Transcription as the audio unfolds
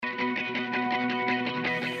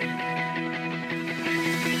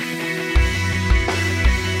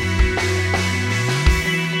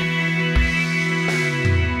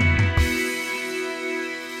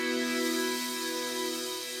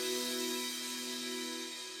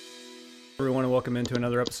Everyone, and welcome into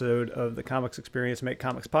another episode of the Comics Experience Make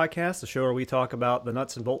Comics podcast, the show where we talk about the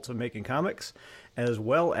nuts and bolts of making comics, as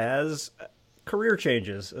well as career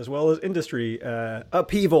changes, as well as industry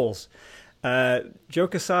upheavals. Joe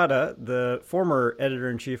Quesada, the former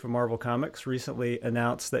editor-in-chief of Marvel Comics, recently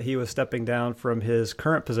announced that he was stepping down from his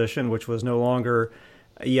current position, which was no longer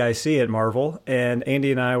EIC at Marvel. And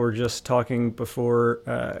Andy and I were just talking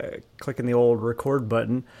before clicking the old record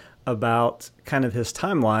button about kind of his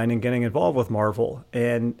timeline and getting involved with Marvel.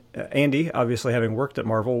 And Andy, obviously having worked at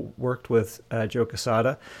Marvel, worked with Joe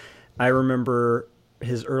Quesada. I remember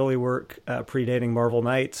his early work predating Marvel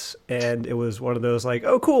Knights, and it was one of those like,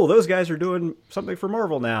 oh, cool, those guys are doing something for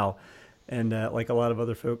Marvel now. And like a lot of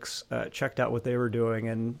other folks checked out what they were doing,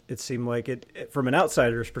 and it seemed like it, from an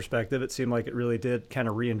outsider's perspective, it seemed like it really did kind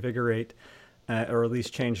of reinvigorate or at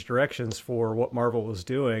least change directions for what Marvel was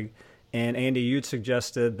doing. And Andy, you'd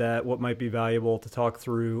suggested that what might be valuable to talk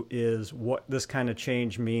through is what this kind of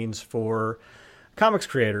change means for comics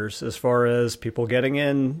creators, as far as people getting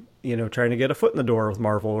in, you know, trying to get a foot in the door with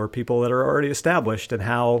Marvel, or people that are already established, and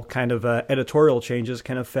how kind of editorial changes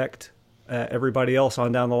can affect everybody else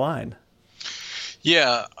on down the line.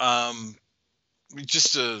 Yeah,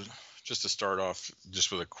 just to start off,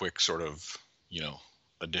 just with a quick sort of,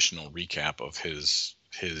 additional recap of his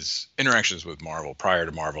interactions with Marvel. Prior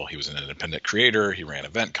to Marvel, he was an independent creator. He ran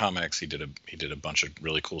Event Comics. He did a bunch of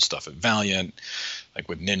really cool stuff at Valiant, like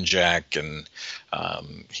with Ninjak, and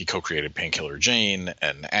he co-created Painkiller Jane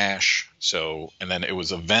and Ash. So, and then it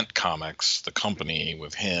was Event Comics, the company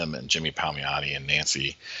with him and Jimmy Palmiotti and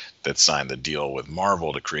Nancy, that signed the deal with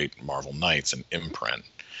Marvel to create Marvel Knights, an imprint,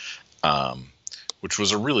 which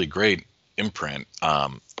was a really great imprint.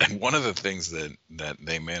 And one of the things that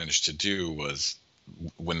they managed to do was,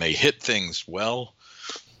 when they hit things well,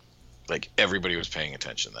 like everybody was paying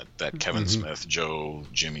attention. That Kevin Smith, Joe,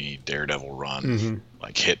 Jimmy, Daredevil run,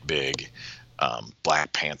 like hit big.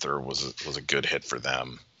 Black Panther was a good hit for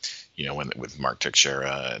them. With Mark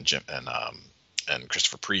Teixeira and Jim and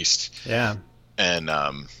Christopher Priest. Yeah. And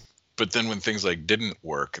but then when things like didn't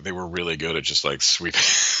work, they were really good at just like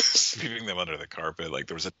sweeping them under the carpet. Like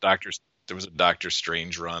there was a Doctor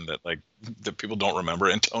Strange run that people don't remember,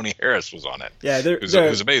 and Tony Harris was on it. Yeah, it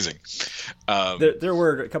was amazing. There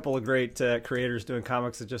were a couple of great creators doing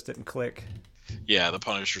comics that just didn't click. Yeah, the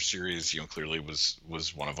Punisher series, clearly was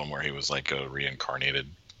one of them, where he was like a reincarnated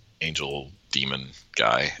angel demon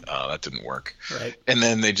guy. That didn't work. Right. And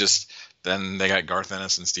then they got Garth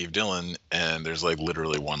Ennis and Steve Dillon, and there's like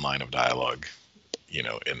literally one line of dialogue,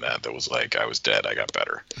 in that was like, I was dead, I got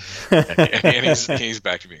better. and he's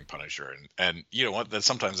back to being Punisher. And you know what?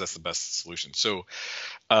 Sometimes that's the best solution. So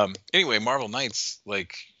anyway, Marvel Knights,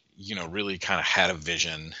 really kind of had a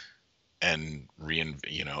vision and and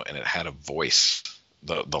it had a voice.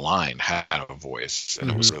 The line had a voice, and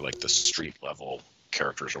it was really like the street level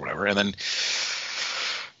characters or whatever. And then,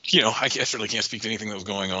 I certainly can't speak to anything that was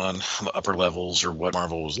going on the upper levels or what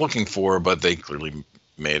Marvel was looking for, but they clearly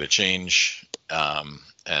made a change.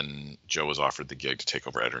 And Joe was offered the gig to take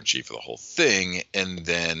over editor-in-chief of the whole thing. And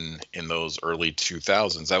then in those early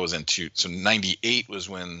 2000s, that was so 98 was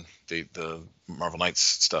when the Marvel Knights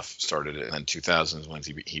stuff started, and then 2000s when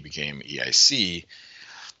he became EIC.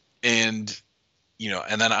 And,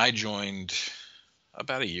 and then I joined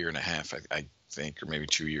about a year and a half, I think, or maybe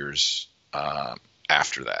 2 years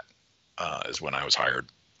after that is when I was hired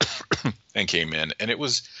and came in. And it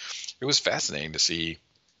was fascinating to see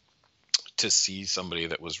somebody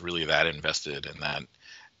that was really that invested and that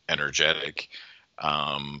energetic,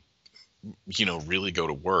 really go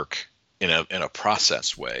to work in a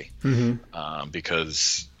process way.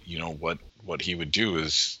 Because what he would do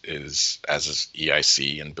is as his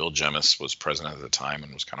EIC, and Bill Jemas was president at the time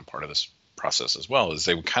and was kind of part of this process as well, is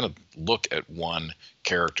they would kind of look at one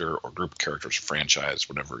character or group of characters, franchise,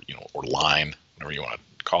 whatever, or line, whatever you want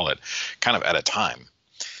to call it, kind of at a time,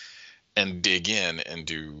 and dig in and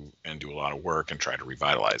do a lot of work and try to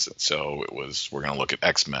revitalize it. So we're going to look at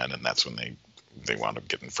X-Men, and that's when they wound up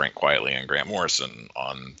getting Frank Quitely and Grant Morrison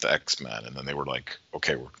on the X-Men. And then they were like,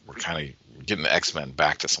 okay, we're kind of getting the X-Men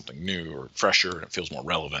back to something new or fresher, and it feels more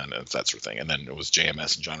relevant, and that sort of thing. And then it was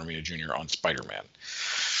JMS and John Romita Jr. on Spider-Man.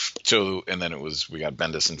 So, and then we got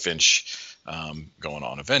Bendis and Finch going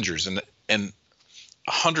on Avengers, and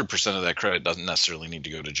 100% of that credit doesn't necessarily need to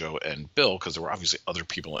go to Joe and Bill, because there were obviously other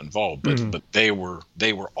people involved, but they were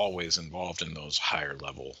always involved in those higher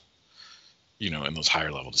level, in those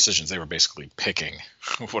higher level decisions. They were basically picking,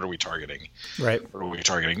 what are we targeting? Right. What are we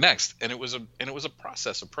targeting next? And it was a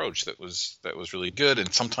process approach that was really good.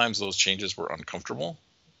 And sometimes those changes were uncomfortable.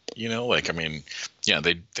 yeah,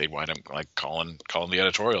 they wind up like calling the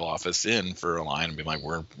editorial office in for a line and being like,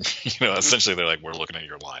 we're, essentially they're like, we're looking at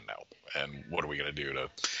your line now, and what are we going to do to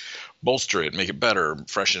bolster it, make it better,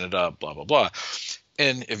 freshen it up, blah blah blah.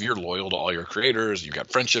 And if you're loyal to all your creators, you've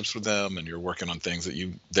got friendships with them, and you're working on things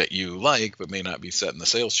that you like, but may not be setting the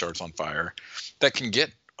sales charts on fire, that can get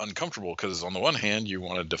uncomfortable because on the one hand, you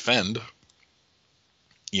want to defend,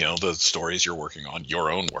 the stories you're working on, your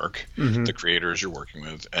own work, the creators you're working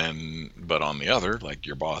with, but on the other, like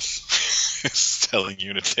your boss is telling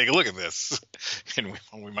you to take a look at this, and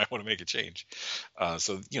we might want to make a change.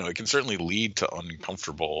 So it can certainly lead to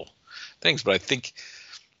uncomfortable things, but I think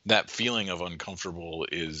that feeling of uncomfortable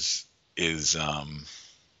is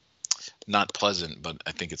not pleasant, but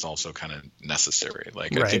I think it's also kind of necessary.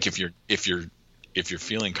 Like, right. I think if you're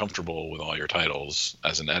feeling comfortable with all your titles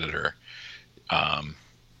as an editor,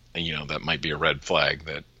 that might be a red flag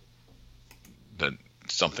that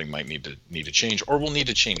something might need to change, or will need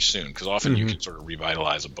to change soon, because often you can sort of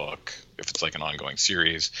revitalize a book if it's like an ongoing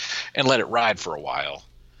series and let it ride for a while,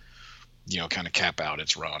 kind of cap out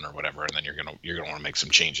its run or whatever, and then you're gonna want to make some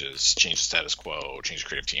changes, change the status quo, change the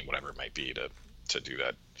creative team, whatever it might be, to do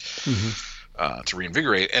that, to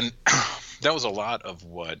reinvigorate. And that was a lot of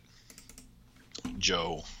what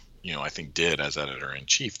Joe, I think, did as editor in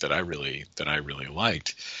chief that I really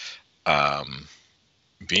liked.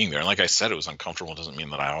 Being there, and like I said, it was uncomfortable. It doesn't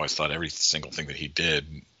mean that I always thought every single thing that he did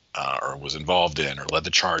or was involved in or led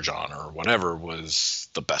the charge on or whatever was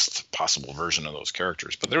the best possible version of those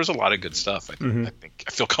characters. But there was a lot of good stuff. I think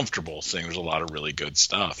I feel comfortable saying there's a lot of really good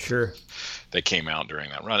stuff that came out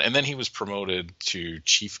during that run. And then he was promoted to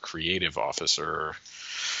chief creative officer.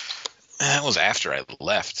 That was after I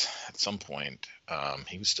left at some point.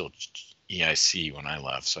 He was still EIC when I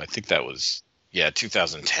left. So I think that was,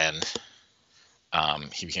 2010.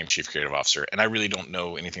 He became chief creative officer, and I really don't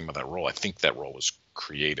know anything about that role. I think that role was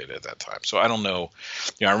created at that time, so I don't know.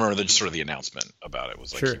 I remember the announcement about it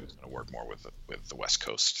was like he was going to work more with the West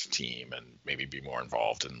Coast team and maybe be more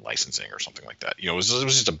involved in licensing or something like that. It was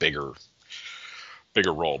just a bigger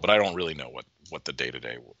role, but I don't really know what the day to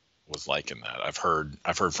day was like in that. I've heard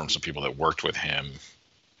from some people that worked with him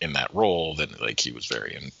in that role that like he was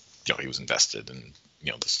he was invested in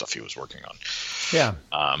the stuff he was working on. Yeah.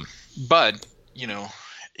 But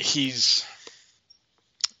he's,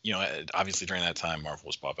 obviously during that time, Marvel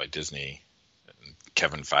was bought by Disney. And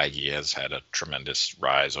Kevin Feige has had a tremendous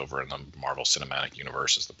rise over in the Marvel Cinematic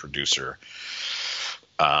Universe as the producer.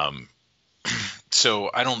 So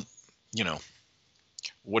I don't,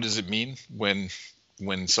 what does it mean when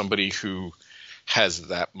somebody who has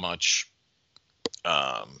that much,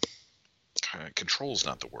 control is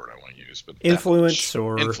not the word I want to use, but influence.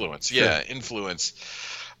 Influence.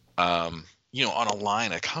 On a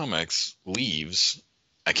line of comics leaves,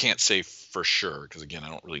 I can't say for sure, because again, I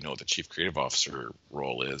don't really know what the chief creative officer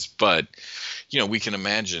role is, but we can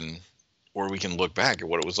imagine, or we can look back at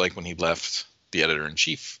what it was like when he left the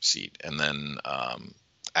editor-in-chief seat, and then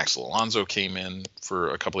Axel Alonso came in for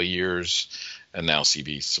a couple of years, and now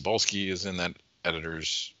CB Cebulski is in that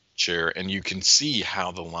editor's chair, and you can see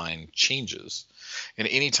how the line changes. And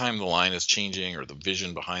anytime the line is changing or the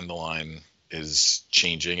vision behind the line is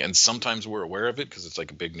changing, and sometimes we're aware of it because it's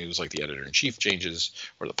like a big news, like the editor-in-chief changes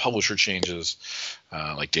or the publisher changes,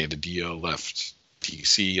 like Dan DiDio left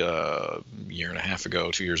PC a year and a half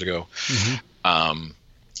ago, 2 years ago.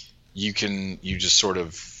 You just sort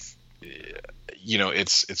of,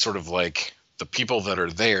 it's sort of like the people that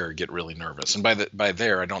are there get really nervous. And by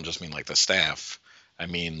there, I don't just mean like the staff. I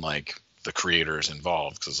mean like the creators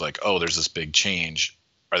involved, because like, oh, there's this big change.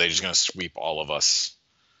 Are they just going to sweep all of us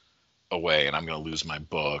away and I'm going to lose my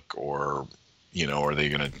book, or are they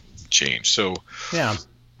going to change? So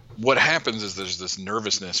what happens is there's this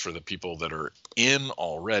nervousness for the people that are in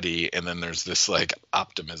already, and then there's this like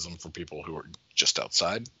optimism for people who are just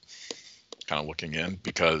outside kind of looking in,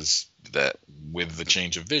 because that with the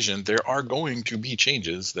change of vision there are going to be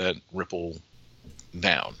changes that ripple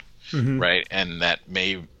down, right? And that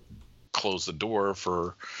may close the door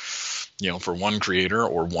for one creator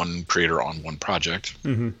or one creator on one project.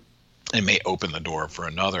 It may open the door for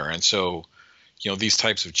another. And so, these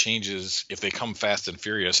types of changes, if they come fast and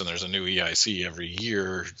furious and there's a new EIC every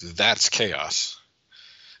year, that's chaos.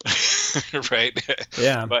 Right?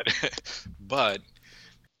 Yeah. But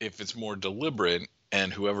if it's more deliberate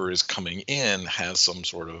and whoever is coming in has some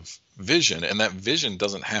sort of vision, and that vision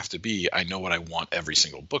doesn't have to be, I know what I want every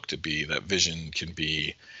single book to be. That vision can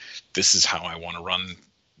be, this is how I want to run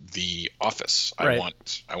the office. Right.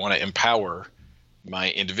 I want to empower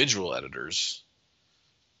my individual editors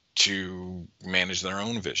to manage their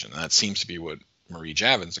own vision. And that seems to be what Marie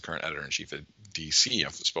Javins, the current editor-in-chief at DC.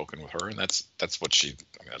 I've spoken with her, and that's what she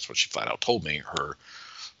flat out told me. Her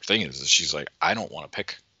thing is she's like, I don't want to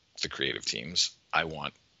pick the creative teams. I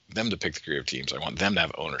want them to pick the creative teams. I want them to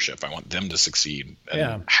have ownership. I want them to succeed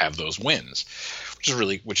and have those wins,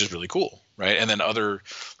 which is really cool, right? And then other,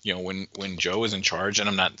 when Joe is in charge, and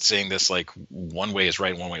I'm not saying this like one way is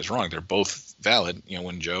right and one way is wrong. They're both valid.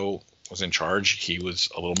 When Joe was in charge, he was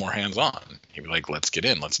a little more hands-on. He'd be like, let's get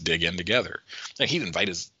in, let's dig in together. And he'd invite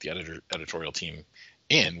the editorial team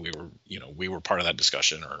in. We were part of that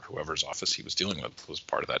discussion, or whoever's office he was dealing with was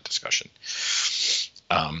part of that discussion.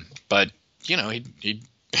 But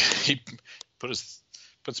he'd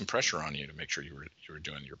put some pressure on you to make sure you were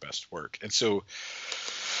doing your best work. And so,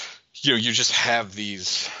 you just have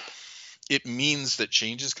these. It means that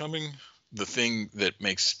change is coming. The thing that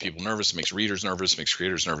makes people nervous, makes readers nervous, makes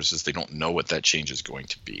creators nervous, is they don't know what that change is going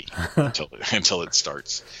to be until it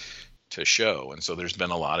starts to show. And so there's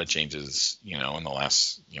been a lot of changes, in the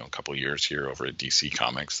last couple of years here over at DC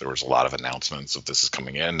Comics. There was a lot of announcements of this is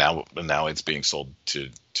coming in now it's being sold to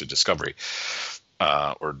Discovery,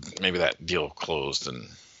 or maybe that deal closed and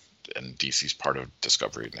DC's part of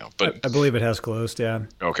Discovery now. But I believe it has closed. Yeah.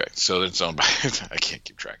 Okay, so it's owned by I can't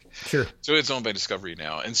keep track. Sure. So it's owned by Discovery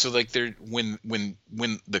now, and so like when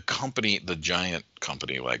the company, the giant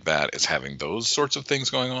company like that, is having those sorts of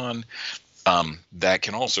things going on, that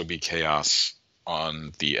can also be chaos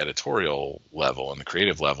on the editorial level and the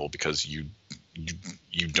creative level, because you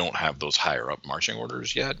don't have those higher up marching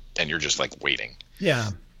orders yet, and you're just like waiting.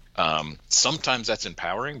 Yeah. Sometimes that's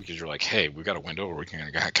empowering, because you're like, hey, we've got a window where we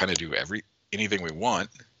can kind of do anything we want,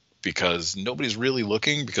 because nobody's really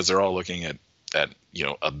looking, because they're all looking at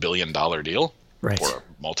 $1 billion deal, right, or a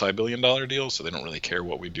multi-billion-dollar deal, so they don't really care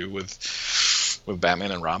what we do with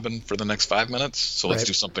Batman and Robin for the next 5 minutes. So let's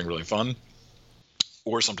do something really fun.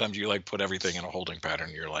 Or sometimes you like put everything in a holding pattern.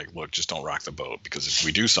 You're like, look, just don't rock the boat, because if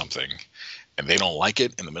we do something and they don't like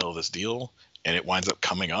it in the middle of this deal, and it winds up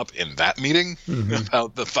coming up in that meeting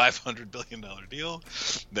about the $500 billion deal,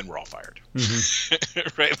 then we're all fired.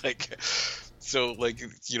 Right? Like, so like,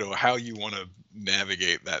 how you want to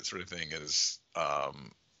navigate that sort of thing is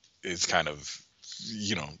kind of,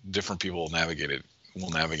 different people will navigate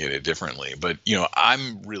it differently. But,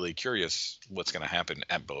 I'm really curious what's going to happen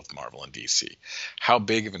at both Marvel and DC. How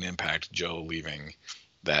big of an impact Joe leaving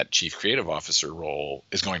that chief creative officer role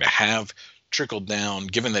is going to have trickled down,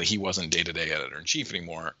 given that he wasn't day-to-day editor-in-chief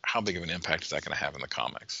anymore. How big of an impact is that going to have in the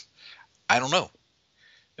comics? I don't know.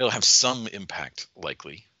 It'll have some impact,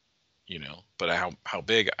 likely, but how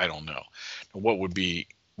big, I don't know. What would be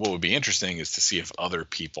interesting is to see if other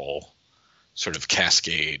people sort of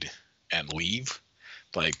cascade and leave.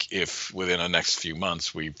 Like, if within the next few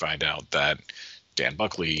months we find out that Dan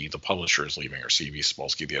Buckley, the publisher, is leaving, or C.B.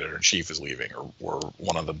 Spolsky, the editor-in-chief, is leaving, or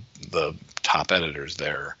one of the top editors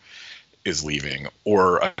there is leaving,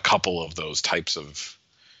 or a couple of those types of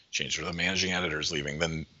changes, or the managing editor is leaving,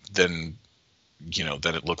 then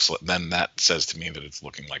it looks like, then that says to me that it's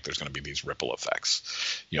looking like there's going to be these ripple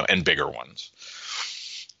effects, and bigger ones.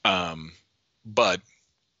 But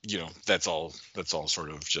that's all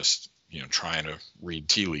sort of just trying to read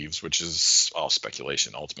tea leaves, which is all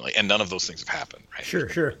speculation ultimately, and none of those things have happened. Right?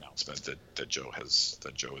 Sure. Announcement that Joe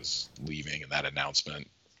is leaving, and that announcement,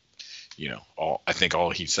 I think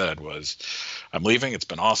all he said was, I'm leaving. It's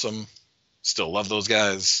been awesome. Still love those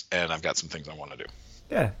guys, and I've got some things I want to do.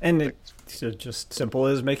 Yeah, and it's just simple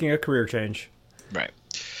as making a career change. Right.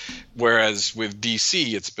 Whereas with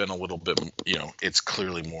DC, it's been a little bit, it's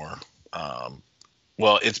clearly more,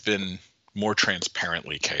 it's been more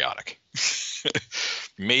transparently chaotic.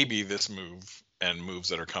 Maybe this move and moves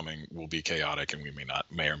that are coming will be chaotic, and we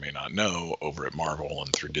may or may not know over at Marvel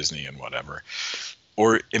and through Disney and whatever.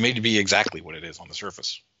 Or it may be exactly what it is on the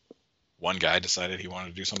surface. One guy decided he wanted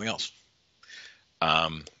to do something else.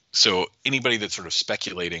 So anybody that's sort of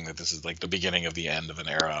speculating that this is like the beginning of the end of an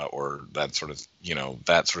era, or that sort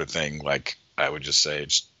of thing, like, I would just say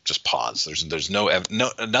just pause. There's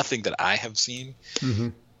nothing that I have seen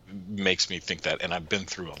makes me think that. And I've been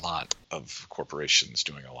through a lot of corporations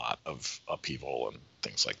doing a lot of upheaval and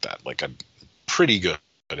things like that. Like, I'm pretty good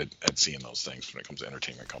at seeing those things when it comes to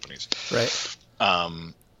entertainment companies. Right.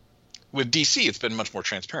 With DC, it's been much more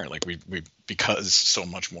transparent. Like, we because so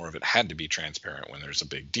much more of it had to be transparent when there's a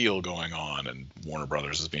big deal going on, and Warner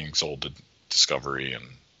Brothers is being sold to Discovery and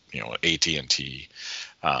AT&T,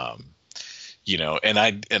 and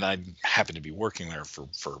I happened to be working there for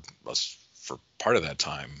part of that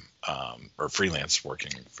time, or freelance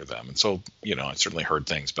working for them, and so I certainly heard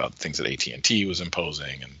things about things that AT&T was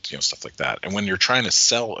imposing and stuff like that. And when you're trying to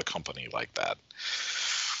sell a company like that,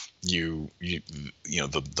 the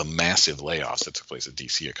massive layoffs that took place at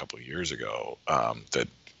DC a couple of years ago, that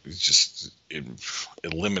just it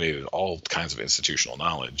eliminated all kinds of institutional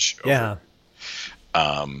knowledge. Yeah.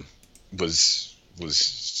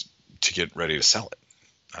 Was to get ready to sell it.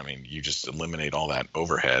 I mean, you just eliminate all that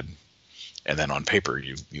overhead, and then on paper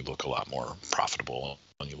you look a lot more profitable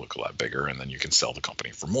and you look a lot bigger, and then you can sell the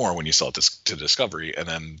company for more when you sell it to Discovery. And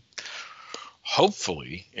then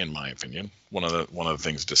hopefully, in my opinion, one of the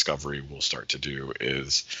things Discovery will start to do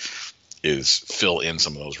is fill in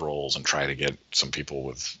some of those roles and try to get some people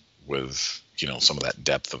with some of that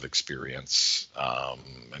depth of experience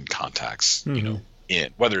and contacts,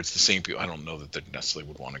 in whether it's the same people. I don't know that they necessarily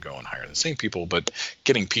would want to go and hire the same people, but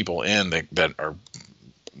getting people in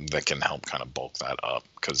that can help kind of bulk that up,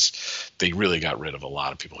 because they really got rid of a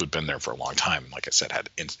lot of people who'd been there for a long time. Like I said, had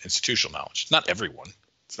institutional knowledge. Not everyone.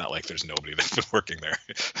 It's not like there's nobody that's been working there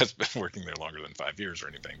has been working there longer than 5 years or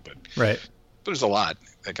anything, but right. There's a lot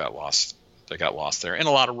that got lost. That got lost there, and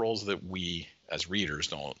a lot of roles that we as readers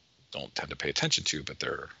don't tend to pay attention to, but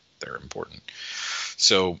they're important.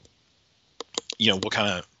 So, we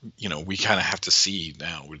kind of have to see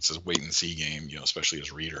now. It's a wait and see game, especially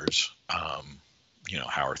as readers.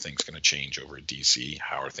 How are things going to change over at DC?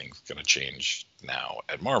 How are things going to change now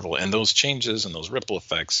at Marvel? And those changes and those ripple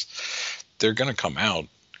effects, they're going to come out,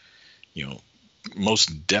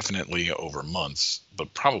 most definitely over months,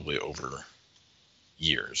 but probably over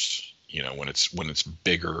years. When it's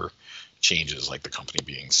bigger changes, like the company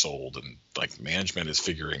being sold and like management is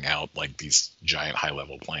figuring out like these giant high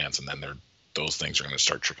level plans, and then those things are going to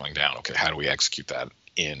start trickling down. Okay, how do we execute that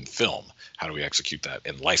in film? How do we execute that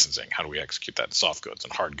in licensing? How do we execute that in soft goods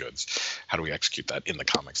and hard goods? How do we execute that in the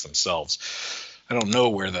comics themselves? I don't know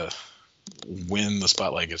when the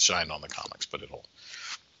spotlight gets shined on the comics, but it'll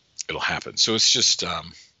happen. So it's just I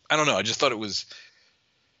don't know. I just thought it was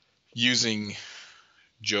using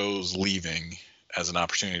Joe's leaving as an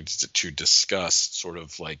opportunity to discuss sort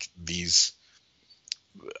of like these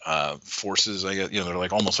forces. I guess they're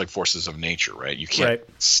like almost like forces of nature, right? You can't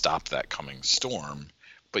stop that coming storm,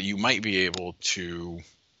 but you might be able to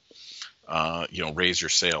raise your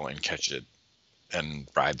sail and catch it and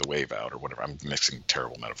ride the wave out, or whatever. I'm mixing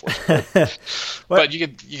terrible metaphors, but you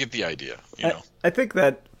get the idea. I think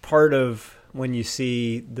that part of when you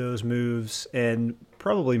see those moves, and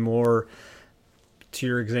probably more to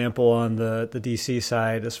your example on the DC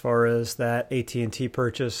side, as far as that AT&T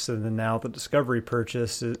purchase and then now the Discovery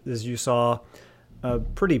purchase, is you saw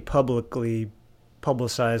pretty publicly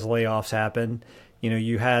publicized layoffs happen.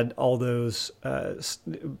 You had all those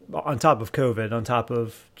on top of COVID, on top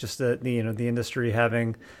of just the industry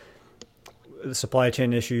having the supply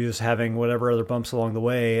chain issues, having whatever other bumps along the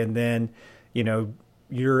way, and then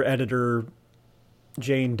your editor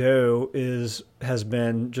Jane Doe has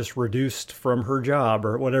been just reduced from her job,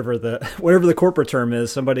 or whatever the corporate term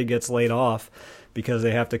is. Somebody gets laid off because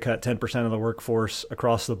they have to cut 10% of the workforce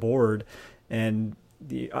across the board, and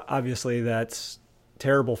obviously that's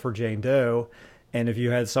terrible for Jane Doe. And if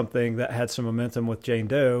you had something that had some momentum with Jane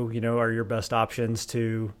Doe, are your best options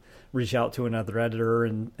to reach out to another editor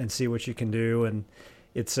and see what you can do. And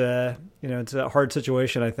it's a hard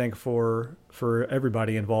situation, I think, for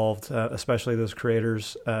everybody involved, especially those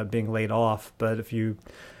creators being laid off. But if you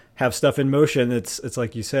have stuff in motion, it's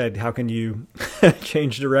like you said, how can you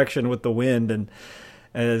change direction with the wind? And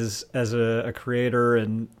as a creator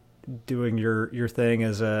and doing your thing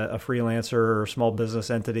as a freelancer or a small business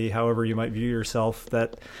entity, however you might view yourself,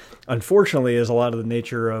 that unfortunately is a lot of the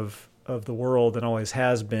nature of the world and always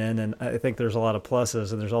has been. And I think there's a lot of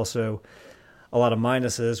pluses, and there's also a lot of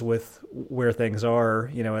minuses with where things are,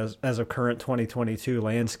 as a current 2022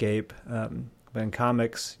 landscape. In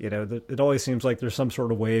comics, it always seems like there's some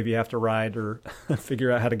sort of wave you have to ride or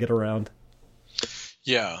figure out how to get around.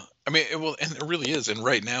 Yeah. I mean, and it really is. And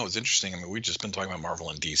right now it's interesting. I mean, we've just been talking about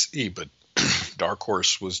Marvel and DC, but Dark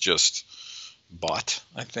Horse was just bought,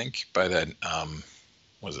 I think, by that,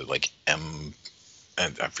 was it like and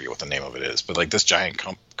I forget what the name of it is, but like this giant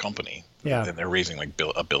company. Yeah. And they're raising like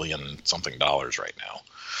 $1 billion something right now.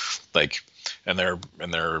 Like, and they're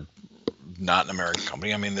not an American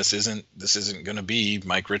company. I mean, this isn't going to be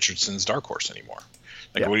Mike Richardson's Dark Horse anymore.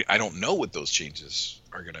 Like, I don't know what those changes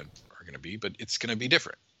are going to be, but it's going to be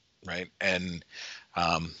different. Right. And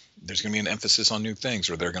there's going to be an emphasis on new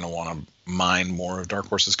things, or they're going to want to mine more of Dark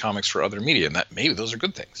Horse's comics for other media. And that maybe those are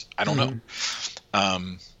good things. I don't know.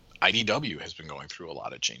 IDW has been going through a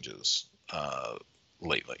lot of changes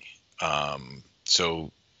lately.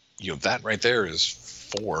 So, that right there is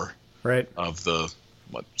 4 of the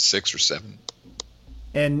 6 or 7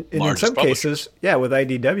 And in largest some publisher. cases, yeah, with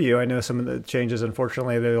IDW, I know some of the changes,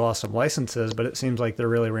 unfortunately, they lost some licenses, but it seems like they're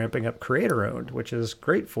really ramping up creator-owned, which is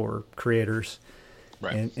great for creators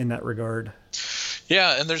Right. in that regard.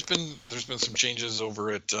 Yeah, and there's been some changes um,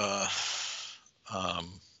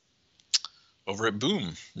 over at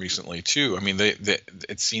Boom recently too. I mean,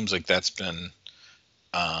 it seems like that's been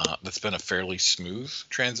a fairly smooth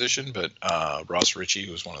transition. But Ross Ritchie,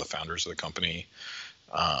 who's one of the founders of the company,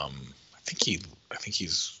 I think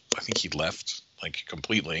he left like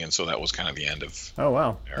completely, and so that was kind of the end of. Oh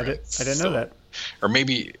wow, I didn't know that. Or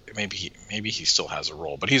maybe he still has a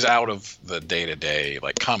role, but he's out of the day-to-day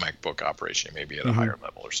like comic book operation, maybe at a higher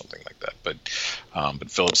level or something like that. But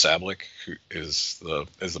Philip Sablik, who is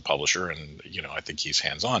the publisher, and I think he's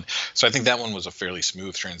hands-on. So I think that one was a fairly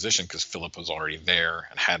smooth transition because Philip was already there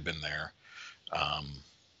and had been there,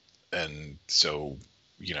 and so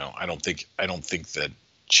I don't think that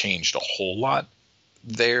changed a whole lot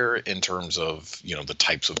there in terms of the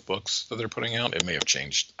types of books that they're putting out. It may have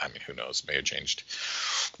changed. I mean, who knows? It may have changed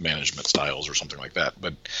management styles or something like that.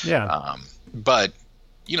 But yeah. But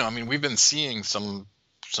I mean, we've been seeing some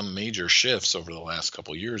major shifts over the last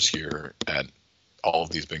couple of years here at all of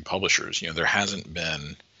these big publishers. There hasn't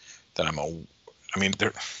been that I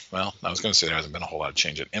was going to say there hasn't been a whole lot of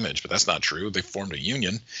change at Image, but that's not true. They formed a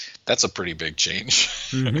union. That's a pretty big change.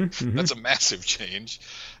 That's a massive change.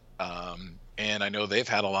 And I know they've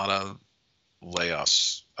had a lot of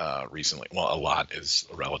layoffs recently. Well, a lot is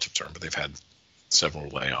a relative term, but they've had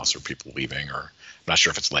several layoffs or people leaving, or I'm not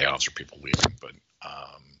sure if it's layoffs or people leaving, but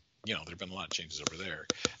there've been a lot of changes over there.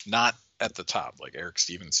 Not at the top. Like Eric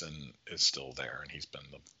Stevenson is still there, and he's been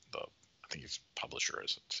the I think he's publisher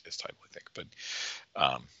is his title, I think. But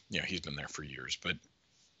he's been there for years. But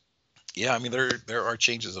yeah, I mean there are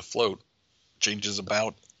changes afloat, changes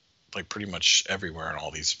about like pretty much everywhere in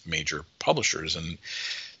all these major publishers, and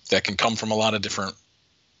that can come from a lot of different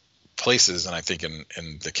places. And I think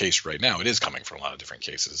in the case right now, it is coming from a lot of different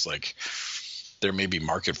cases. Like there may be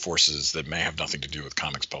market forces that may have nothing to do with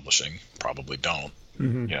comics publishing, probably don't,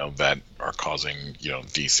 that are causing,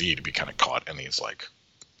 DC to be kind of caught in these like,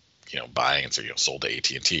 buying and so, sold to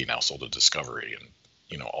AT&T, now sold to Discovery, and,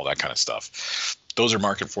 all that kind of stuff. Those are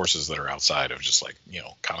market forces that are outside of just like,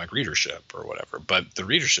 comic readership or whatever, but the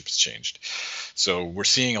readership has changed. So we're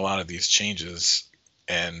seeing a lot of these changes,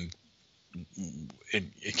 and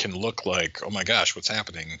it can look like, oh my gosh, what's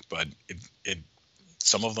happening? But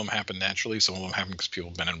some of them happen naturally. Some of them happen because people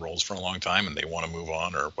have been in roles for a long time and they want to move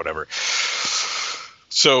on or whatever.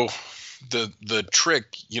 So the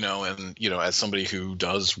trick, as somebody who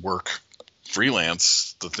does work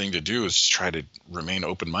freelance, the thing to do is try to remain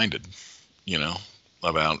open-minded,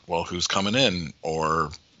 about, well, who's coming in, or,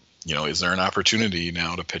 is there an opportunity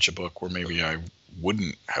now to pitch a book where maybe I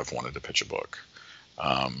wouldn't have wanted to pitch a book?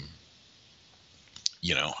 I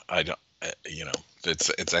don't,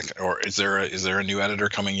 it's or is there a new editor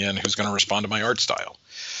coming in who's going to respond to my art style?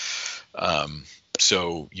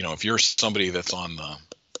 So, if you're somebody that's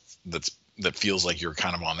that feels like you're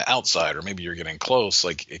kind of on the outside, or maybe you're getting close,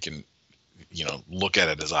 like it can, look at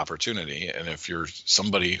it as opportunity. And if you're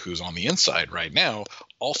somebody who's on the inside right now,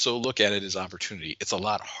 also look at it as opportunity. It's a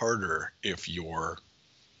lot harder if you're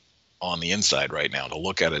on the inside right now to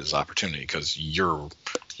look at it as opportunity, because you're,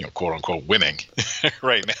 quote unquote, winning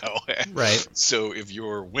right now. Right. So if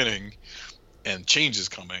you're winning and change is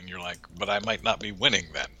coming, you're like, but I might not be winning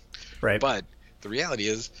then. Right. But the reality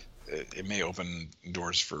is it may open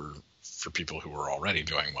doors for people who are already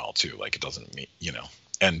doing well too. Like it doesn't mean,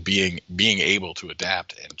 and being able to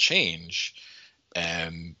adapt and change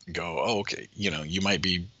and go, oh, okay, you might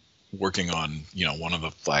be working on, one of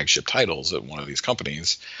the flagship titles at one of these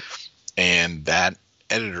companies, and that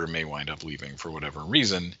editor may wind up leaving for whatever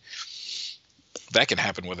reason. That can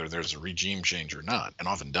happen whether there's a regime change or not, and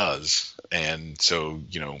often does. And so,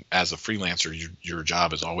 as a freelancer, your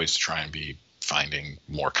job is always to try and be finding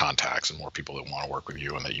more contacts and more people that want to work with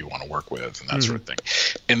you and that you want to work with and that sort of thing.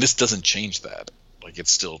 And this doesn't change that. Like,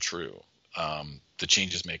 it's still true. The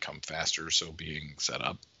changes may come faster, so being set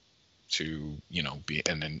up to, be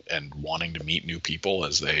and wanting to meet new people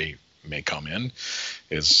as they may come in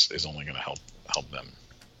is only going to help them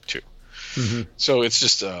too. So it's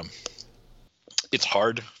just it's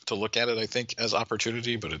hard to look at it, I think, as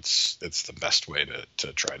opportunity, but it's the best way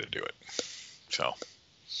to try to do it. So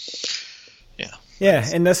yeah,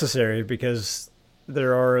 and necessary, because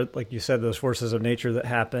there are, like you said, those forces of nature that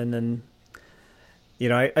happen. And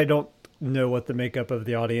I don't know what the makeup of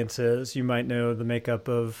the audience is. You might know the makeup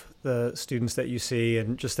of the students that you see,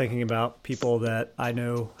 and just thinking about people that I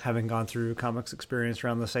know having gone through comics experience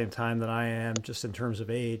around the same time that I am, just in terms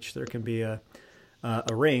of age, there can be a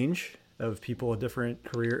a range of people at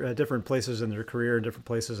different places in their career and different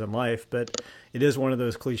places in life. But it is one of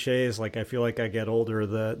those cliches. Like, I feel like I get older,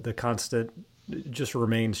 the constant just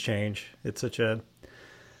remains change. It's such a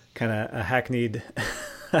kind of a hackneyed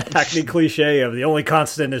cliche of the only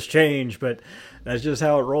constant is change, but that's just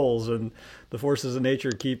how it rolls. And the forces of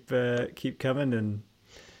nature keep coming and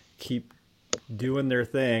keep doing their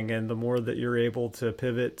thing. And the more that you're able to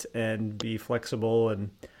pivot and be flexible,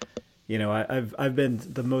 and I've been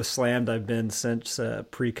the most slammed I've been since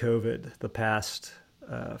pre-COVID. The past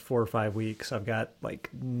 4 or 5 weeks, I've got like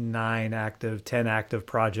 10 active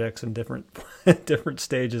projects in different different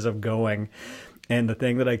stages of going. And the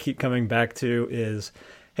thing that I keep coming back to is,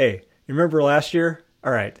 hey, you remember last year?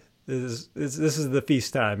 All right, this is the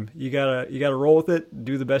feast time. You gotta roll with it,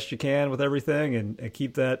 do the best you can with everything, and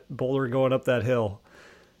keep that boulder going up that hill.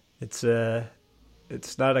 It's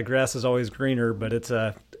not a grass is always greener, but it's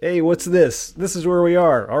hey, what's this? This is where we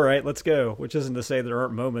are. All right, let's go. Which isn't to say there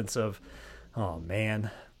aren't moments of, oh man,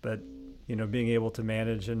 but being able to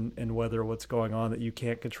manage and weather what's going on that you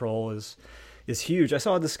can't control is huge. I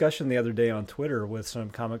saw a discussion the other day on Twitter with some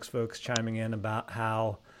comics folks chiming in about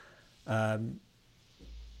how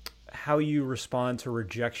you respond to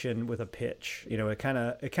rejection with a pitch. It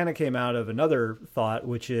kind of came out of another thought,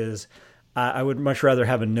 which is I would much rather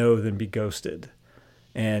have a no than be ghosted.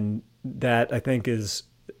 And that, I think, is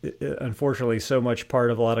unfortunately so much part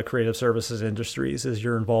of a lot of creative services industries, is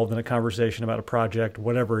you're involved in a conversation about a project,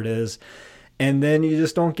 whatever it is, and then you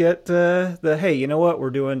just don't get hey, you know what, we're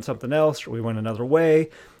doing something else, or we went another way.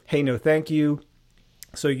 Hey, no, thank you.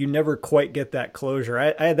 So you never quite get that closure.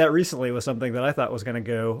 I had that recently with something that I thought was going to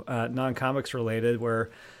go non-comics related,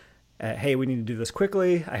 where, hey, we need to do this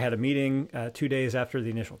quickly. I had a meeting 2 days after the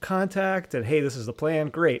initial contact, and hey, this is the plan.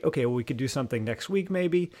 Great. Okay, well, we could do something next week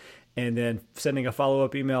maybe. And then sending a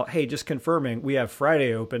follow-up email, hey, just confirming we have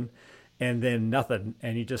Friday open, and then nothing.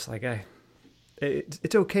 And you just like,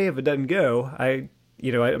 it's okay if it doesn't go.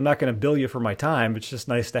 I'm not going to bill you for my time. It's just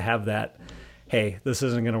nice to have that, hey, this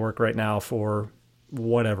isn't going to work right now for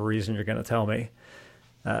whatever reason you're going to tell me.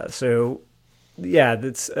 So yeah,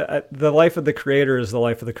 that's the life of the creator is the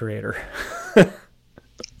life of the creator.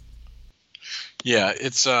 Yeah,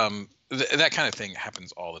 it's that kind of thing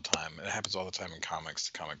happens all the time. It happens all the time in comics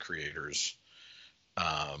to comic creators.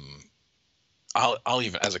 I'll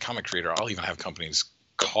even, as a comic creator, I'll even have companies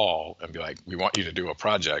call and be like, we want you to do a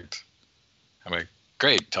project. I'm like,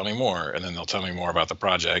 great, tell me more. And then they'll tell me more about the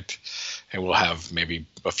project, and we'll have maybe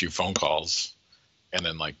a few phone calls, and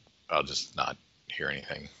then like I'll just not hear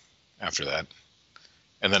anything after that.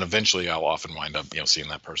 And then eventually I'll often wind up, seeing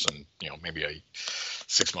that person, maybe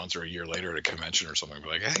 6 months or a year later at a convention or something. Be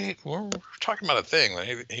like, hey, we're talking about a thing.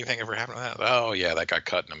 Like, anything ever happened to that? Oh yeah, that got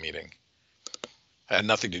cut in a meeting. It had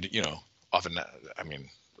nothing to do, often,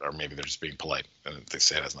 or maybe they're just being polite and they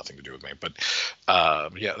say it has nothing to do with me. But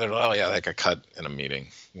yeah, that got cut in a meeting.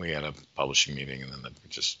 We had a publishing meeting, and then they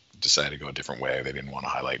just decided to go a different way. They didn't want to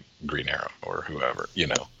highlight Green Arrow or whoever,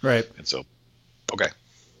 Right. And so, okay,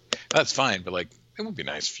 that's fine. But like, it would be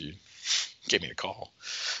nice if you gave me a call.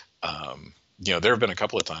 There have been a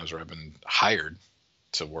couple of times where I've been hired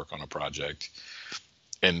to work on a project,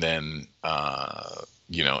 and then,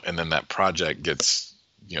 and then that project gets,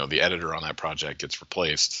 the editor on that project gets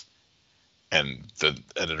replaced, and the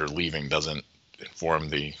editor leaving doesn't inform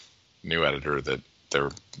the new editor that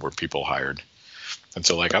there were people hired. And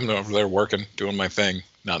so like, I'm over there working, doing my thing,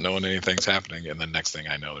 not knowing anything's happening. And then next thing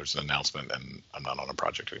I know, there's an announcement and I'm not on a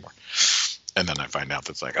project anymore. And then I find out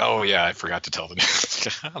that's like, oh yeah, I forgot to tell the new,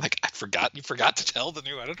 like, you forgot to tell the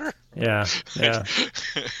new editor. Yeah. Yeah.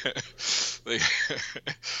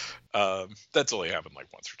 That's only happened like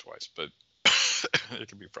once or twice, but it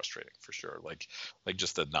can be frustrating for sure. Like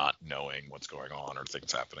just the not knowing what's going on or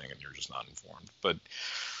things happening and you're just not informed. But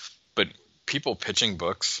people pitching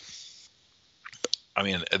books, I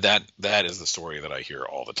mean, that is the story that I hear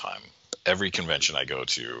all the time. Every convention I go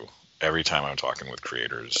to, every time I'm talking with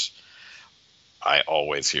creators, I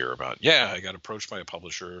always hear about, I got approached by a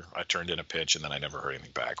publisher, I turned in a pitch, and then I never heard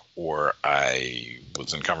anything back. Or I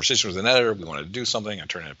was in conversation with an editor, we wanted to do something, I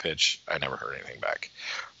turned in a pitch, I never heard anything back.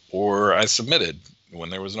 Or I submitted when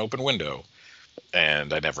there was an open window,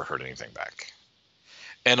 and I never heard anything back.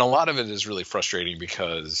 And a lot of it is really frustrating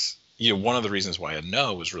because, one of the reasons why a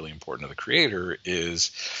no is really important to the creator is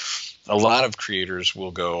a lot of creators will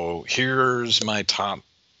go, here's my top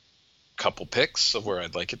couple picks of where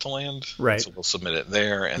I'd like it to land. Right. So we'll submit it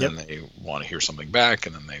there, and then they want to hear something back,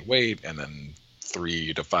 and then they wait, and then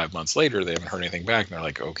 3 to 5 months later, they haven't heard anything back, and they're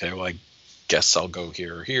like, okay, well, I guess I'll go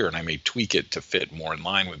here or here, and I may tweak it to fit more in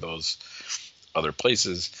line with those other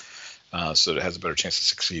places. so it has a better chance to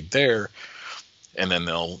succeed there. And then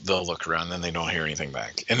they'll look around, and then they don't hear anything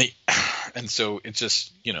back. And so it's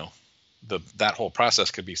just, that whole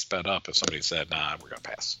process could be sped up if somebody said, "Nah, we're gonna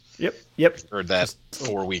pass." Yep. Or that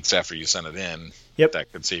 4 weeks after you send it in. Yep.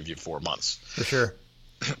 That could save you 4 months. For sure.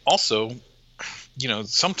 Also,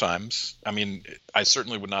 sometimes, I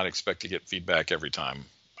certainly would not expect to get feedback every time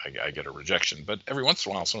I get a rejection, but every once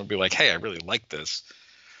in a while, someone would be like, "Hey, I really like this.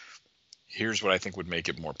 Here's what I think would make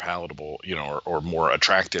it more palatable, or more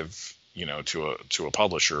attractive, to a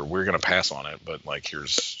publisher. We're going to pass on it, but like,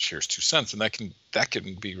 here's 2 cents." And that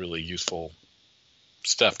can be really useful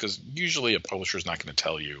stuff, because usually a publisher is not going to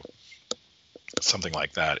tell you something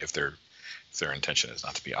like that if their intention is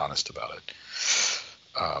not to be honest about it.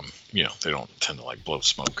 They don't tend to like blow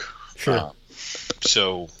smoke. Sure.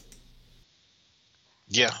 So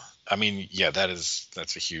yeah,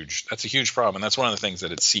 that's a huge problem. And that's one of the things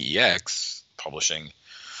that at CEX Publishing,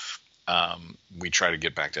 we try to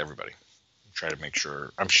get back to everybody. We try to make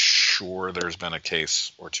sure. I'm sure there's been a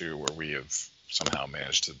case or two where we have somehow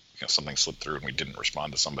managed to, something slipped through and we didn't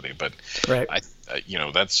respond to somebody. But right.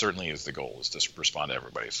 That certainly is the goal, is to respond to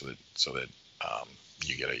everybody so that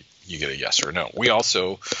you get a yes or a no. We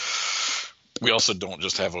also don't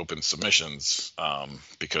just have open submissions,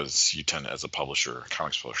 because you tend to, as a publisher,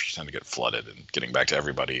 comics publisher, you tend to get flooded, and getting back to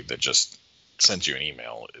everybody that just sends you an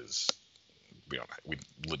email is, we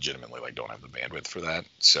legitimately don't have the bandwidth for that.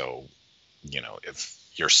 So, if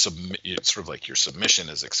your submission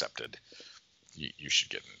is accepted, you should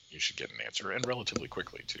get an answer, and relatively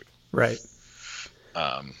quickly too. Right.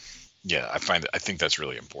 Yeah, I think that's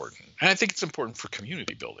really important, and I think it's important for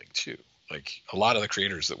community building too. Like, a lot of the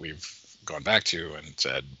creators that we've gone back to and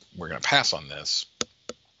said, "We're going to pass on this,"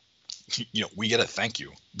 we get a thank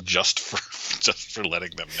you just for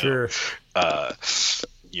letting them know. Sure.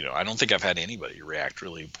 I don't think I've had anybody react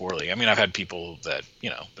really poorly. I've had people that,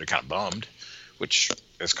 they're kind of bummed, which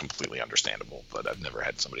is completely understandable, but I've never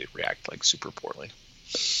had somebody react super poorly.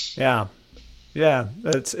 Yeah.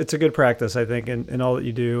 It's a good practice, I think, in all that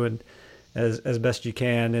you do, and as best you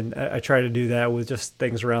can. And I try to do that with just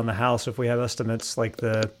things around the house. If we have estimates like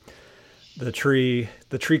the tree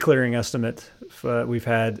clearing estimate we've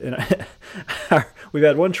had, we've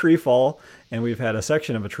had one tree fall, and we've had a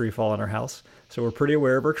section of a tree fall in our house. So we're pretty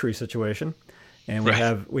aware of our tree situation, and we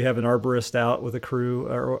have an arborist out with a crew,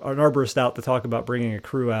 or an arborist out to talk about bringing a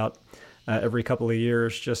crew out every couple of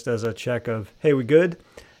years, just as a check of, hey, we good?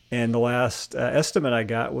 And the last estimate I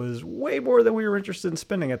got was way more than we were interested in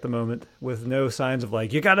spending at the moment, with no signs of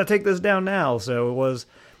you got to take this down now. So it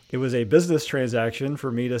was a business transaction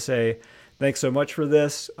for me to say, thanks so much for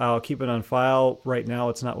this. I'll keep it on file. Right now,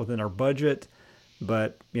 it's not within our budget,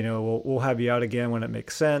 but we'll have you out again when it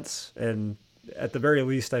makes sense. And at the very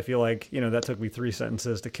least, I feel like, that took me 3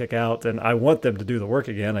 sentences to kick out, and I want them to do the work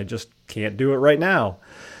again. I just can't do it right now.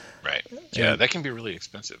 Right. Yeah, that can be really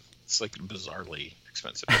expensive. It's bizarrely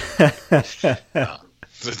expensive. It's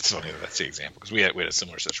funny that's the example, because we had a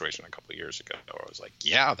similar situation a couple of years ago where I was like,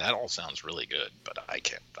 yeah, that all sounds really good, but I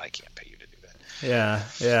can't pay you to do that.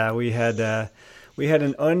 Yeah. We had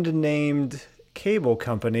an unnamed cable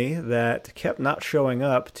company that kept not showing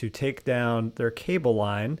up to take down their cable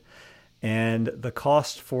line. And the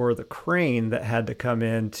cost for the crane that had to come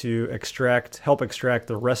in to help extract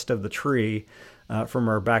the rest of the tree from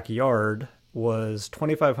our backyard was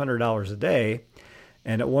 $2,500 a day.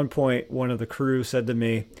 And at one point, one of the crew said to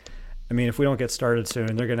me, if we don't get started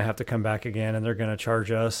soon, they're going to have to come back again, and they're going to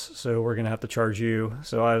charge us. So we're going to have to charge you.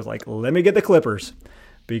 So I was like, let me get the clippers,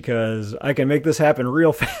 because I can make this happen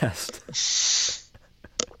real fast.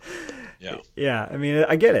 Yeah. Yeah.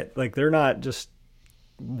 I get it. They're not just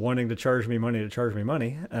wanting to charge me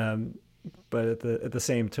money, but at the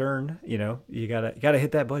same turn, you gotta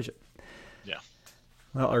hit that budget. Yeah.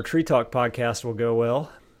 Well, our Tree Talk podcast will go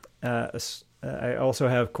well. I also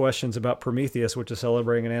have questions about Prometheus, which is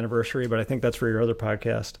celebrating an anniversary, but I think that's for your other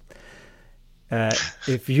podcast.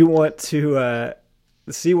 If you want to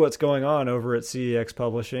see what's going on over at CEX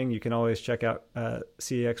Publishing, you can always check out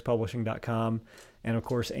cexpublishing.com. And of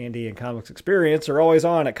course, Andy and Comics Experience are always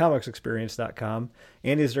on at comicsexperience.com.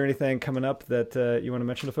 Andy, is there anything coming up that you want to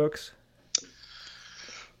mention to folks?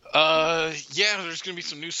 Yeah, there's going to be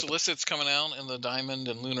some new solicits coming out in the Diamond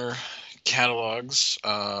and Lunar catalogs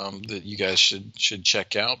that you guys should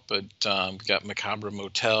check out. But we've got Macabre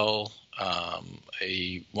Motel,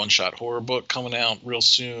 a one-shot horror book coming out real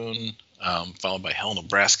soon, followed by Hell,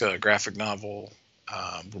 Nebraska, a graphic novel.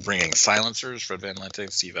 We're bringing Silencers, Fred Van Lente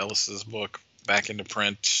and Steve Ellis's book, back into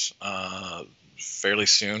print fairly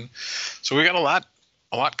soon. So we got a lot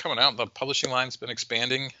coming out. The publishing line's been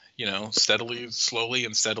expanding. slowly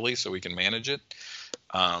and steadily, so we can manage it.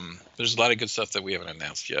 There's a lot of good stuff that we haven't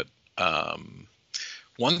announced yet.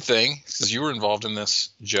 One thing, because you were involved in this,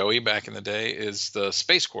 Joey, back in the day, is the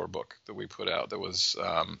Space Corps book that we put out. That was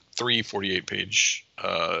 3 48-page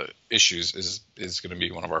issues. Is going to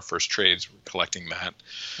be one of our first trades. We're collecting that.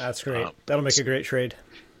 That's great. That'll make a great trade.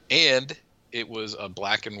 And it was a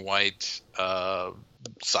black and white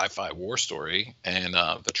sci-fi war story, and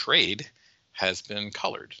the trade has been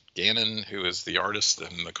colored. Gannon, who is the artist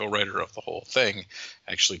and the co-writer of the whole thing,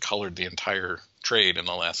 actually colored the entire trade in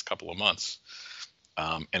the last couple of months.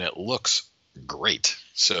 And it looks great.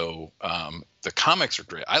 So the comics are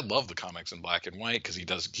great. I love the comics in black and white because he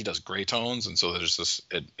does gray tones, and so there's this.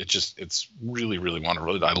 It's really, really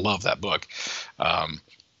wonderful. I love that book,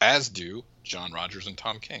 as do John Rogers and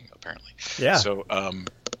Tom King, apparently. Yeah.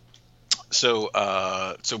 So,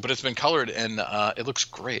 but it's been colored, and it looks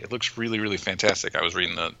great. It looks really, really fantastic. I was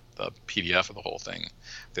reading the PDF of the whole thing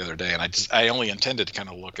the other day, and I only intended to kind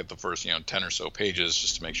of look at the first 10 or so pages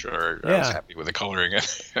just to make sure I was happy with the coloring.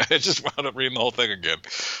 I just wound up reading the whole thing again.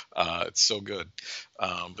 It's so good.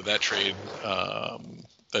 But that trade's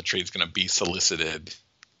going to be solicited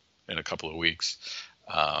in a couple of weeks.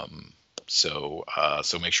 So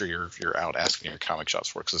make sure you're out asking your comic shops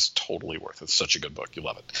for it, because it's totally worth it. It's such a good book. You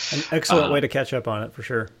love it. An excellent way to catch up on it, for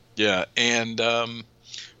sure. Yeah, and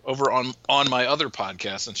over on my other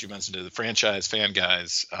podcast, since you mentioned it, the Franchise Fan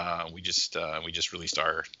Guys, we just released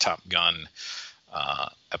our Top Gun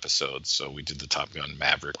episodes. So we did the Top Gun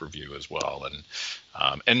Maverick review as well,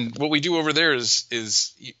 and what we do over there is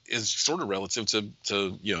sort of relative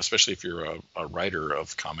to especially if you're a writer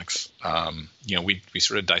of comics. We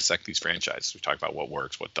sort of dissect these franchises. We talk about what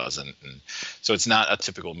works, what doesn't, and so it's not a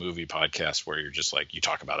typical movie podcast where you're just like, you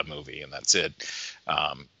talk about a movie and that's it.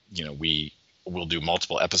 We'll do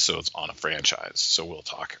multiple episodes on a franchise. So we'll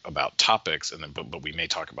talk about topics, and then but we may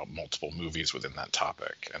talk about multiple movies within that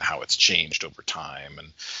topic and how it's changed over time and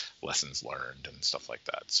lessons learned and stuff like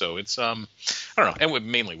that. So it's I don't know. And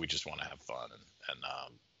mainly we just want to have fun,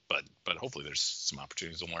 but hopefully there's some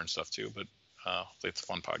opportunities to learn stuff too. But hopefully it's a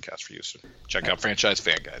fun podcast for you. So check out Franchise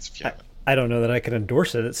Fan Guys if you haven't. I don't know that I can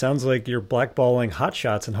endorse it. It sounds like you're blackballing Hot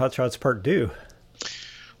Shots and Hot Shots Part 2.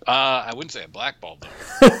 I wouldn't say I blackballed them.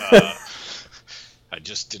 I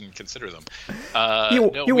just didn't consider them.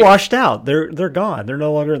 You washed out. They're gone. They're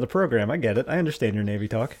no longer in the program. I get it. I understand your Navy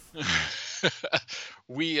talk.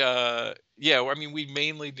 We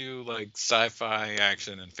mainly do like sci-fi,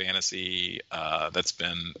 action, and fantasy. That's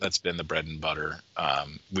been the bread and butter.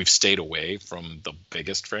 We've stayed away from the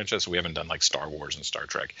biggest franchise. We haven't done like Star Wars and Star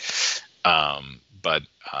Trek. But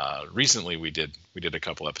recently we did a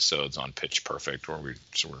couple episodes on Pitch Perfect, where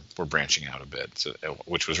we're branching out a bit,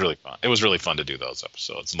 which was really fun. It was really fun to do those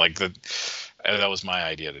episodes. Like that was my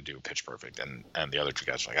idea to do Pitch Perfect, and the other two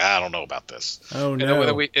guys were like, I don't know about this. Oh no!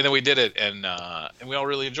 And then we did it, and we all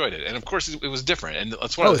really enjoyed it. And of course it was different, and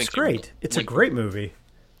that's what I think. It's great. It's a great movie.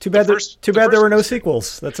 Too bad there were no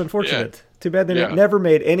sequels. That's unfortunate. Yeah. Too bad they never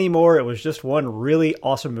made any more. It was just one really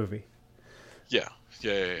awesome movie. Yeah.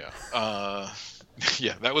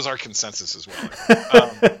 Yeah, that was our consensus as well.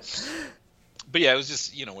 But yeah, it was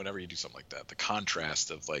just, whenever you do something like that, the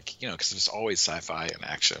contrast of like, because it's always sci-fi and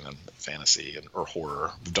action and fantasy or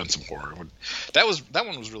horror. We've done some horror. That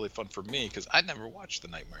one was really fun for me because I'd never watched the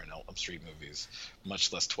Nightmare on Elm Street movies,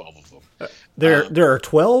 much less 12 of them. There are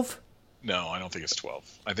 12? No, I don't think it's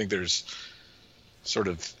 12. I think there's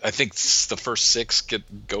I think the first 6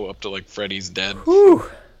 go up to like Freddy's Dead. Whew.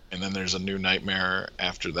 And then there's a new Nightmare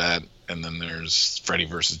after that, and then there's Freddy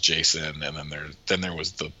versus Jason, and then there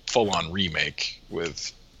was the full-on remake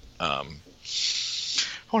with, I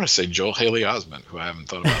want to say Joel Haley Osment, who I haven't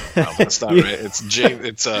thought about. No, that's not right. It's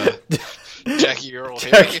Jackie Earle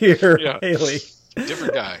Haley. Haley.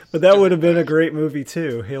 Different guy. But that would have been a great movie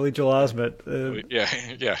too. Haley Joel Osment.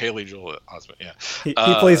 Yeah, Haley Joel Osment. Yeah. He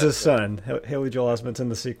plays his son. Haley Joel Osment's in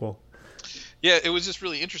the sequel. Yeah, it was just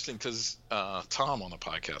really interesting because Tom on the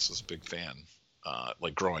podcast was a big fan,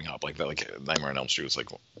 like growing up, like that, like Nightmare on Elm Street was like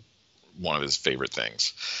one of his favorite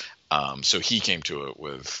things. So he came to it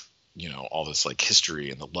with all this like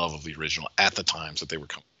history and the love of the original at the times that they were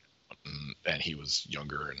coming, and he was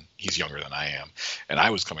younger, and he's younger than I am, and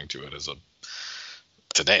I was coming to it as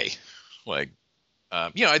today, like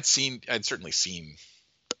I'd certainly seen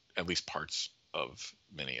at least parts of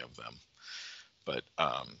many of them. But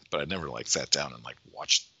I never like sat down and like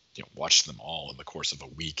watched them all in the course of a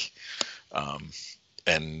week.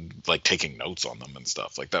 and like taking notes on them and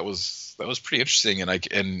stuff. Like that was pretty interesting.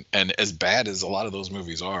 And as bad as a lot of those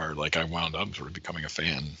movies are, like I wound up sort of becoming a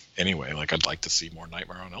fan anyway. Like I'd like to see more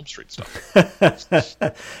Nightmare on Elm Street stuff.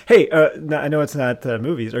 Hey, I know it's not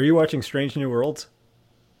movies. Are you watching Strange New Worlds?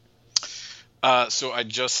 So I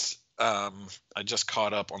just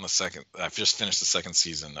caught up on the second. I've just finished the second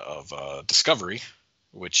season of Discovery,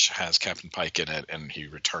 which has Captain Pike in it, and he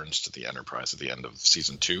returns to the Enterprise at the end of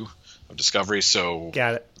season 2 of Discovery. So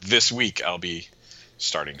Got it. This week I'll be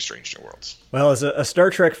starting Strange New Worlds. Well, as a Star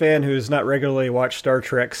Trek fan who's not regularly watched Star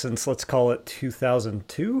Trek since, let's call it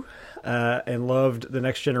 2002, and loved The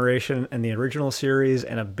Next Generation and the original series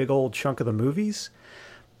and a big old chunk of the movies,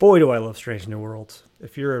 boy, do I love Strange New Worlds.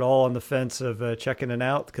 If you're at all on the fence of checking it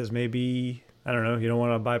out, because maybe, I don't know, you don't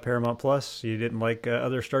want to buy Paramount Plus, you didn't like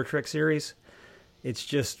other Star Trek series, it's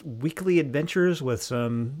just weekly adventures with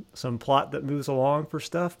some plot that moves along for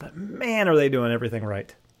stuff. But man, are they doing everything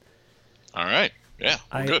right. All right. Yeah,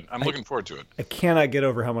 good. I'm looking forward to it. I cannot get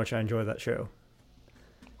over how much I enjoy that show.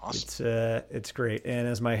 Awesome. It's great. And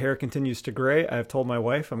as my hair continues to gray, I've told my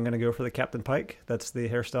wife I'm going to go for the Captain Pike. That's the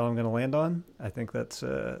hairstyle I'm going to land on. I think that's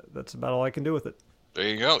about all I can do with it. There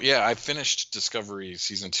you go. Yeah, I finished Discovery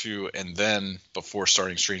season 2, and then before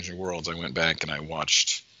starting Strange New Worlds, I went back and I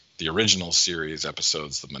watched the original series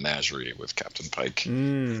episodes, the Menagerie with Captain Pike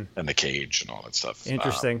and the Cage and all that stuff.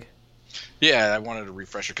 Interesting. Yeah, I wanted a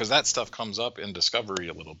refresher because that stuff comes up in Discovery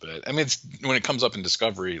a little bit. I mean, when it comes up in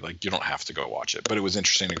Discovery, like you don't have to go watch it, but it was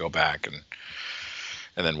interesting to go back and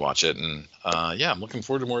then watch it. And yeah, I'm looking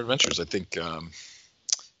forward to more adventures. I think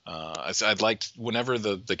I'd liked whenever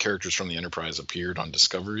the characters from the Enterprise appeared on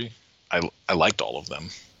Discovery, I liked all of them.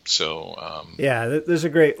 So yeah, there's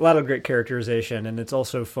a lot of great characterization, and it's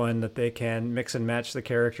also fun that they can mix and match the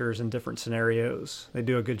characters in different scenarios. They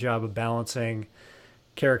do a good job of balancing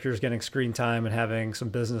characters getting screen time and having some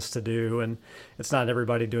business to do, and it's not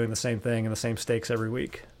everybody doing the same thing and the same stakes every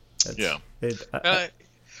week.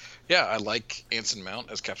 I like Anson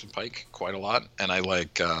Mount as Captain Pike quite a lot, and I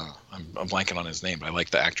like I'm blanking on his name, but I like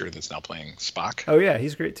the actor that's now playing Spock. Oh yeah,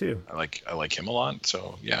 he's great too. I like him a lot.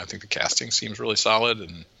 So yeah, I think the casting seems really solid,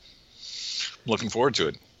 and I'm looking forward to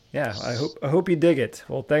it. Yeah, I hope you dig it.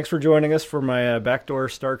 Well, thanks for joining us for my Backdoor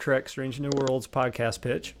Star Trek Strange New Worlds podcast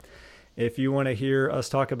pitch. If you want to hear us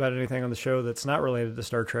talk about anything on the show that's not related to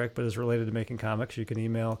Star Trek but is related to making comics, you can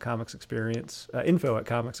email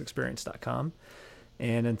info@comicsexperience.com.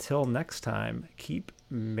 And until next time, keep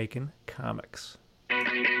making comics.